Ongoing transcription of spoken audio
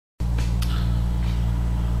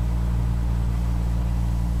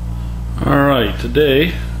Alright,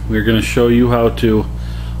 today we're going to show you how to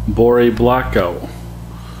bore a blockout.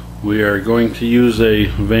 We are going to use a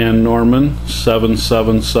Van Norman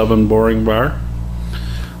 777 boring bar.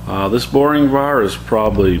 This boring bar is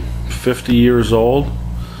probably 50 years old,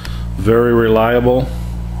 very reliable,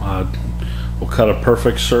 will cut a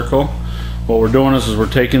perfect circle. What we're doing is we're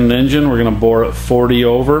taking an engine, we're going to bore it 40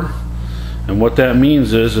 over, and what that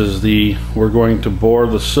means is we're going to bore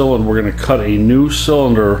the cylinder, we're going to cut a new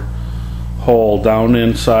cylinder hole down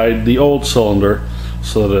inside the old cylinder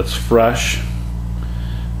so that it's fresh,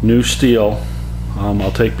 new steel.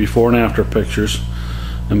 I'll take before and after pictures.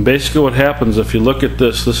 And basically what happens, if you look at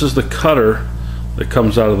this is the cutter that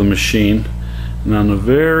comes out of the machine, and on the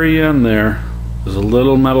very end there is a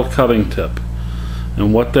little metal cutting tip,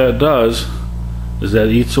 and what that does is that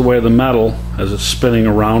eats away the metal as it's spinning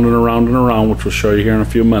around and around and around, which we'll show you here in a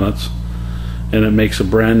few minutes, and it makes a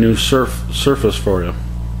brand new surface for you.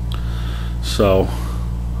 So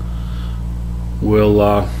we'll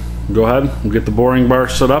go ahead and get the boring bar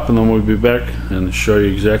set up, and then we'll be back and show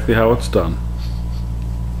you exactly how it's done.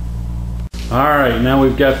 Alright, now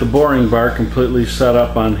we've got the boring bar completely set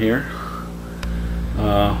up on here.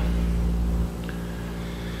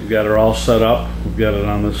 We've got it all set up. We've got it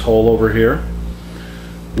on this hole over here.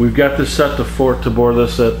 We've got this set to bore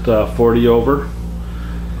this at 40 over.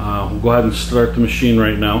 We'll go ahead and start the machine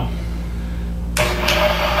right now.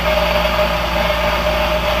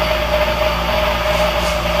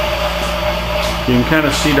 You can kind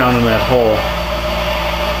of see down in that hole.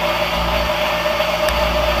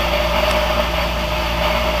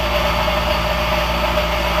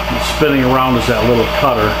 And spinning around is that little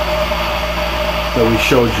cutter that we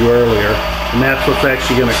showed you earlier, and that's what's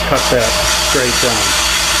actually going to cut that straight down.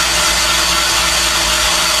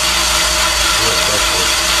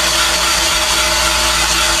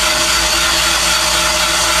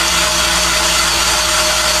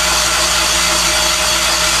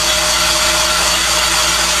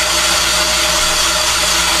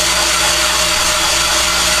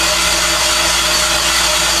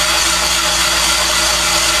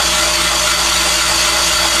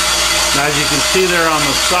 Now, as you can see there on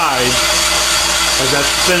the side, as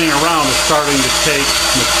that's spinning around, it's starting to take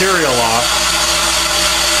material off.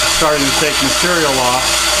 It's starting to take material off.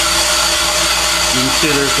 You can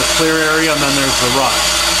see there's the clear area and then there's the rust.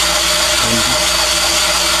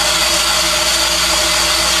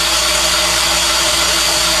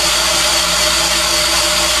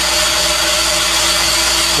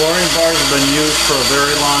 Boring bars have been used for a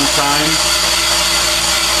very long time.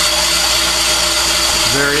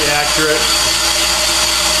 Very accurate.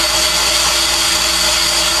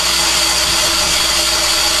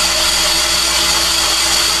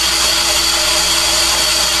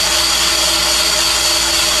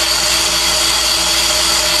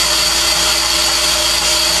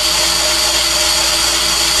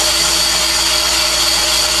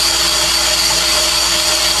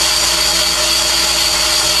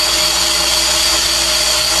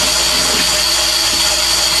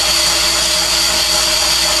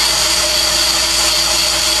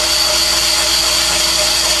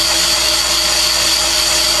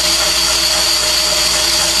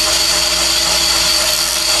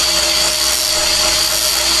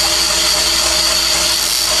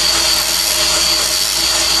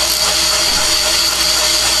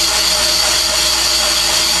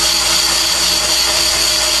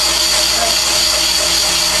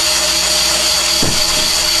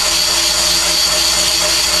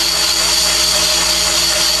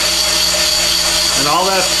 And all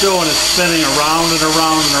that's doing is spinning around and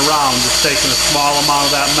around and around, just taking a small amount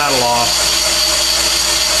of that metal off.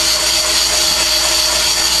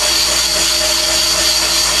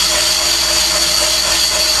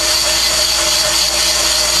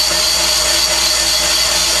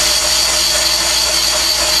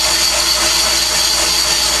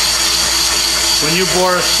 When you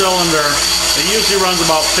bore a cylinder, it usually runs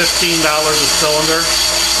about $15 a cylinder.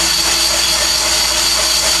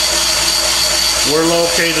 We're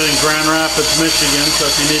located in Grand Rapids, Michigan, so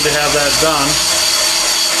if you need to have that done,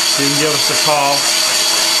 you can give us a call,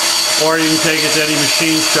 or you can take it to any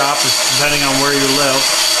machine shop, depending on where you live.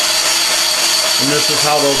 And this is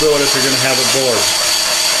how they'll do it if you're going to have it bored.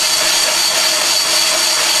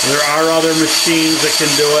 There are other machines that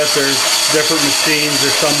can do it. There's different machines.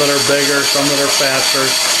 There's some that are bigger, some that are faster.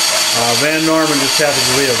 Van Norman just happens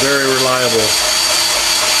to be a very reliable.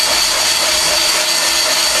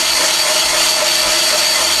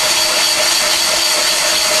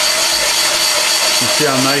 You see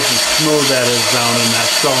how nice and smooth that is down in that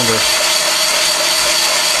cylinder.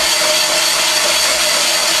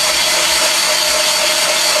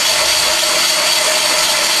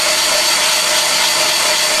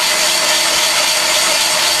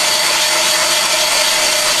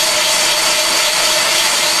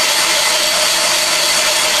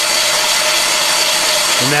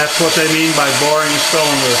 that's what they mean by boring a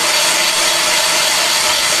cylinder.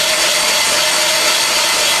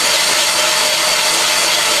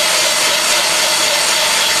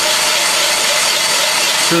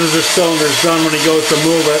 As soon as this cylinder is done, when he goes to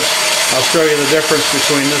move it, I'll show you the difference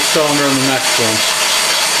between this cylinder and the next one.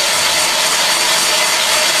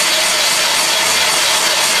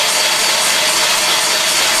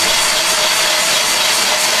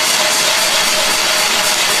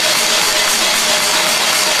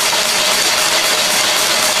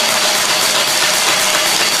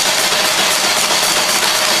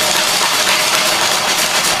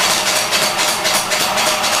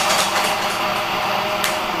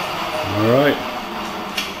 Alright.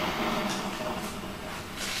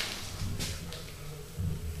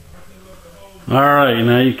 Alright,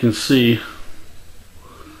 now you can see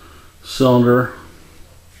cylinder,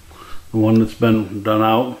 the one that's been done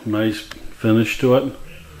out, nice finish to it.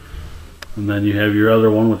 And then you have your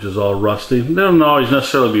other one, which is all rusty. They don't always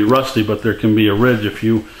necessarily be rusty, but there can be a ridge. If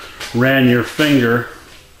you ran your finger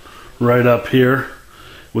right up here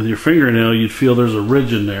with your fingernail, you'd feel there's a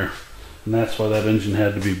ridge in there. And that's why that engine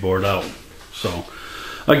had to be bored out. So,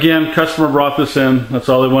 again, customer brought this in. That's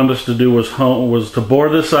all they wanted us to do was to bore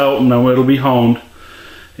this out, and then it'll be honed.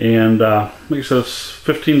 And like I said, it's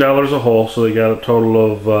 $15 a hole, so they got a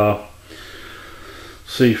total of,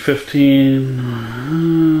 see,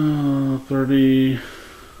 15, 30,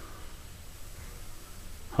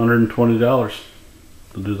 $120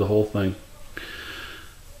 to do the whole thing.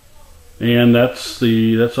 And that's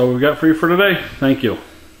all we've got for you for today. Thank you.